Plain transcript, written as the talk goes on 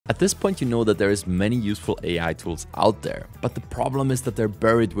At this point, you know that there is many useful AI tools out there, but the problem is that they're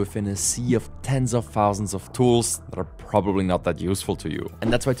buried within a sea of tens of thousands of tools that are probably not that useful to you.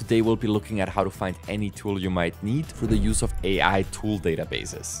 And that's why today we'll be looking at how to find any tool you might need through the use of AI tool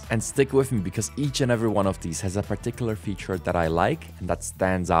databases. And stick with me because each and every one of these has a particular feature that I like and that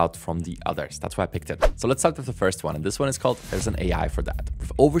stands out from the others. That's why I picked it. So let's start with the first one, and this one is called There's an AI for That.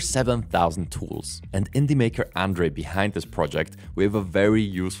 With over 7,000 tools and indie maker Andre behind this project, we have a very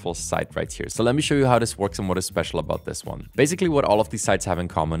useful site right here. So let me show you how this works and what is special about this one. Basically, what all of these sites have in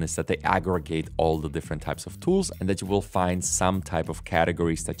common is that they aggregate all the different types of tools and that you will find some type of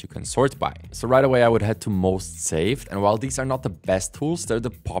categories that you can sort by. So right away, I would head to most saved. And while these are not the best tools, they're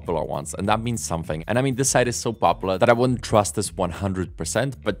the popular ones. And that means something. And I mean, this site is so popular that I wouldn't trust this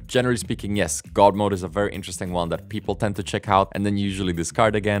 100%. But generally speaking, yes, God mode is a very interesting one that people tend to check out and then usually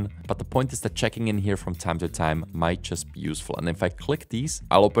discard again. But the point is that checking in here from time to time might just be useful. And if I click these,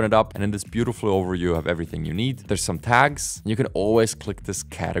 I'll open it up and in this beautiful overview, you have everything you need. There's some tags. You can always click this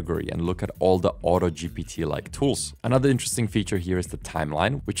category and look at all the AutoGPT-like tools. Another interesting feature here is the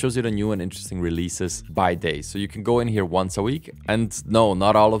timeline, which shows you the new and interesting releases by day. So you can go in here once a week. And no,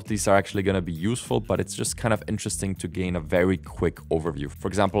 not all of these are actually going to be useful, but it's just kind of interesting to gain a very quick overview. For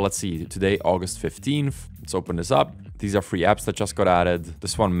example, let's see, today, August 15th. Let's open this up. These are free apps that just got added.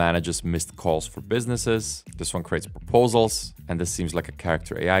 This one manages missed calls for businesses. This one creates proposals. And this seems like a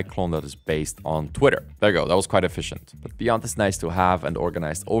character AI clone that is based on Twitter. There you go. That was quite efficient. But beyond this nice to have and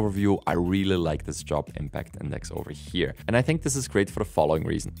organized overview, I really like this job impact index over here. And I think this is great for the following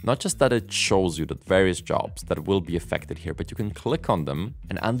reason. Not just that it shows you the various jobs that will be affected here, but you can click on them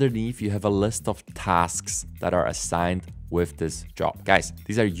and underneath you have a list of tasks that are assigned with this job. Guys,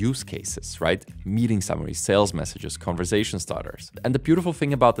 these are use cases, right? Meeting summaries, sales messages, conversation starters. And the beautiful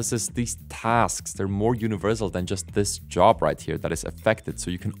thing about this is these tasks, they're more universal than just this job right here that is affected. So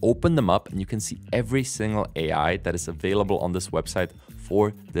you can open them up and you can see every single AI that is available on this website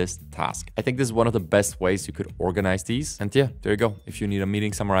for this task. I think this is one of the best ways you could organize these. And yeah, there you go. If you need a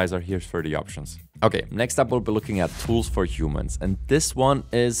meeting summarizer, here's 30 options. Okay, next up, we'll be looking at tools for humans. And this one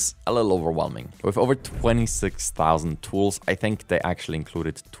is a little overwhelming. With over 26,000 tools, I think they actually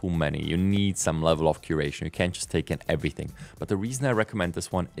included too many. You need some level of curation. You can't just take in everything. But the reason I recommend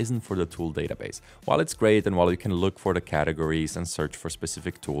this one isn't for the tool database. While it's great and while you can look for the categories and search for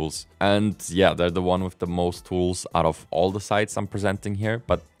specific tools. And yeah, they're the one with the most tools out of all the sites I'm presenting here.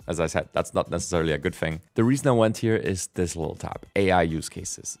 But as I said, that's not necessarily a good thing. The reason I went here is this little tab, AI use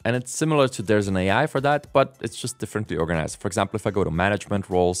cases. And it's similar to There's an AI for That, but it's just differently organized. For example, if I go to management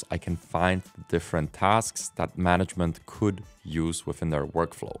roles, I can find different tasks that management could use within their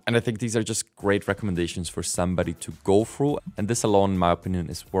workflow. And I think these are just great recommendations for somebody to go through. And this alone, in my opinion,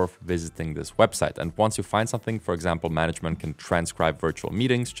 is worth visiting this website. And once you find something, for example, management can transcribe virtual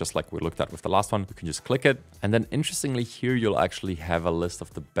meetings, just like we looked at with the last one. You can just click it. And then interestingly, here you'll actually have a list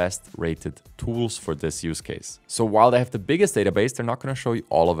of the best rated tools for this use case. So while they have the biggest database, they're not going to show you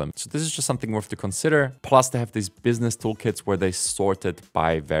all of them. So this is just something worth to consider. Plus they have these business toolkits where they sort it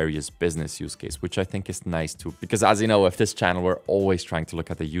by various business use case, which I think is nice too. Because as you know, with this channel, we're always trying to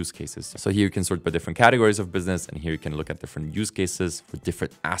look at the use cases. So here you can sort by different categories of business, and here you can look at different use cases for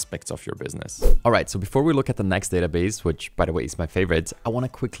different aspects of your business. All right, so before we look at the next database, which by the way is my favorite, I want to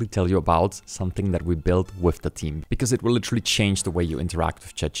quickly tell you about something that we built with the team, because it will literally change the way you interact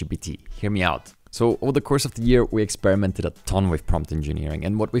with ChatGPT. Hear me out. So over the course of the year, we experimented a ton with prompt engineering.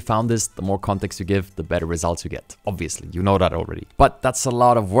 And what we found is the more context you give, the better results you get. Obviously, you know that already. But that's a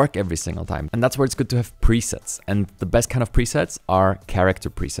lot of work every single time. And that's where it's good to have presets. And the best kind of presets are character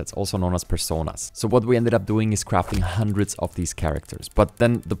presets, also known as personas. So what we ended up doing is crafting hundreds of these characters. But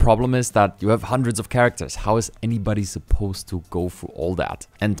then the problem is that you have hundreds of characters. How is anybody supposed to go through all that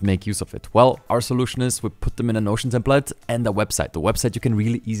and make use of it? Well, our solution is we put them in a Notion template and a website. The website you can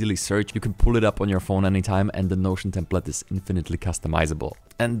really easily search. You can pull it up on your phone anytime, and the Notion template is infinitely customizable.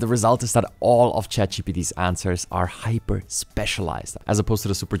 And the result is that all of ChatGPT's answers are hyper specialized, as opposed to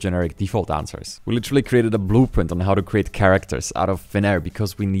the super generic default answers. We literally created a blueprint on how to create characters out of thin air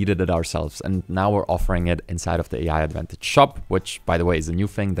because we needed it ourselves. And now we're offering it inside of the AI Advantage shop, which by the way is a new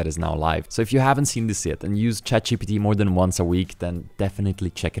thing that is now live. So if you haven't seen this yet and use ChatGPT more than once a week, then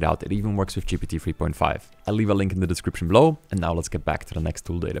definitely check it out. It even works with GPT 3.5. I'll leave a link in the description below. And now let's get back to the next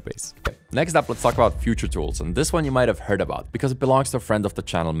tool database. Okay. Next up, let's talk about future tools. And this one you might have heard about because it belongs to a friend of the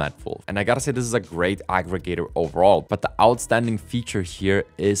channel, Matt Wolf. And I gotta say, this is a great aggregator overall, but the outstanding feature here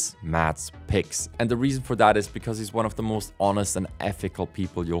is Matt's picks. And the reason for that is because he's one of the most honest and ethical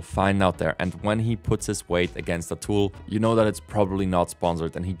people you'll find out there. And when he puts his weight against a tool, you know that it's probably not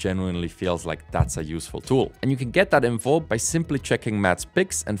sponsored and he genuinely feels like that's a useful tool. And you can get that info by simply checking Matt's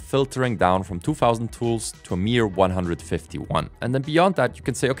picks and filtering down from 2000 tools to a mere 151. And then beyond that, you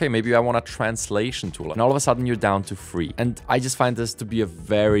can say, okay, maybe I want a translation tool. And all of a sudden you're down to 3. And I just find this to be a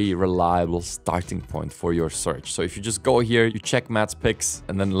very reliable starting point for your search. So if you just go here, you check Matt's picks,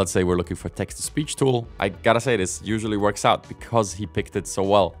 and then let's say we're looking for text-to-speech tool, I gotta say this usually works out because he picked it so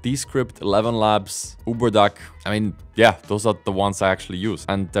well. Descript, 11 Labs, UberDuck, I mean, yeah, those are the ones I actually use,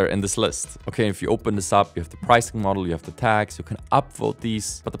 and they're in this list. Okay, if you open this up, you have the pricing model, you have the tags, you can upvote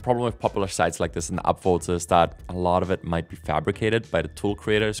these. But the problem with popular sites like this and the upvotes is that a lot of it might be fabricated by the tool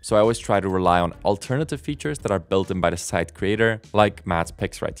creators. So I always try to rely on alternative features that are built in by the site creator, like Matt's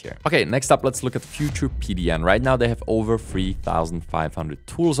picks right here. Okay, next up, let's look at Future PDN. Right now, they have over 3,500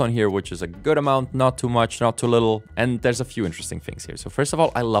 tools on here, which is a good amount, not too much, not too little. And there's a few interesting things here. So first of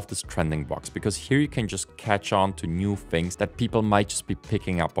all, I love this trending box because here you can just catch on to new things that people might just be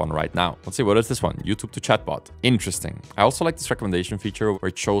picking up on right now. Let's see, what is this one? YouTube to chatbot. Interesting. I also like this recommendation feature where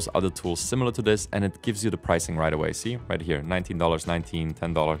it shows other tools similar to this and it gives you the pricing right away. See, right here, $19, $19,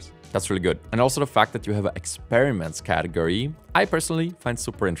 $10. That's really good. And also the fact that you have an experiments category, I personally find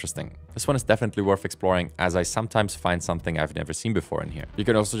super interesting. This one is definitely worth exploring as I sometimes find something I've never seen before in here. You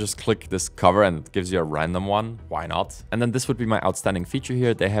can also just click this cover and it gives you a random one. Why not? And then this would be my outstanding feature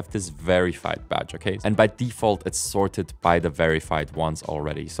here. They have this verified badge, okay? And by default, it's sorted by the verified ones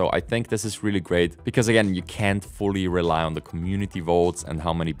already. So I think this is really great because again, you can't fully rely on the community votes and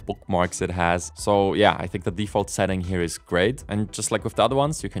how many bookmarks it has. So yeah, I think the default setting here is great. And just like with the other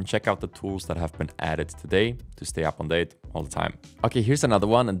ones, you can check out the tools that have been added today to stay up on date all the time. Okay, here's another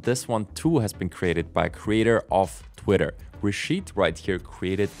one. And this one too has been created by a creator of Twitter. Rashid right here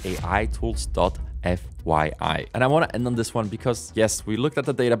created AItools.fyi. And I want to end on this one because yes, we looked at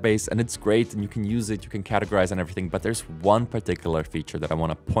the database and it's great and you can use it, you can categorize and everything, but there's one particular feature that I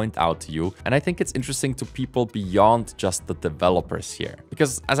want to point out to you. And I think it's interesting to people beyond just the developers here.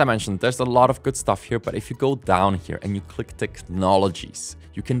 Because as I mentioned, there's a lot of good stuff here, but if you go down here and you click technologies,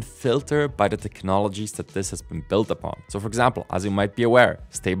 you can filter by the technologies that this has been built upon. So for example, as you might be aware,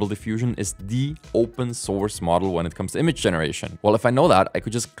 Stable Diffusion is the open source model when it comes to image generation. Well, if I know that, I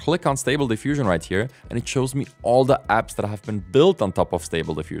could just click on Stable Diffusion right here and it shows me all the apps that have been built on top of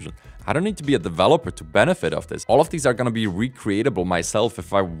Stable Diffusion. I don't need to be a developer to benefit of this. All of these are going to be recreatable myself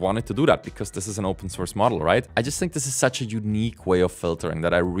if I wanted to do that because this is an open source model, right? I just think this is such a unique way of filtering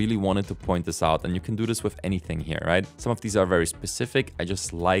that I really wanted to point this out, and you can do this with anything here, right? Some of these are very specific. I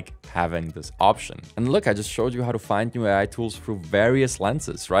just like having this option. And look, I just showed you how to find new AI tools through various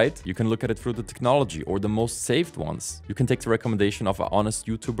lenses, right? You can look at it through the technology or the most saved ones. You can take the recommendation of an honest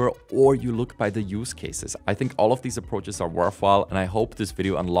YouTuber or you look by the use cases. I think all of these approaches are worthwhile, and I hope this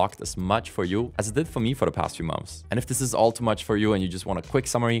video unlocked as much for you as it did for me for the past few months. And if this is all too much for you and you just want a quick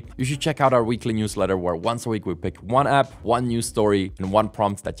summary, you should check out our weekly newsletter where once a week we pick one app, one news story, and one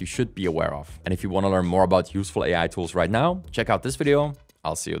prompt that you should be aware of. And if you want to learn more about useful AI tools right now, check out this video.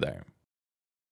 I'll see you there.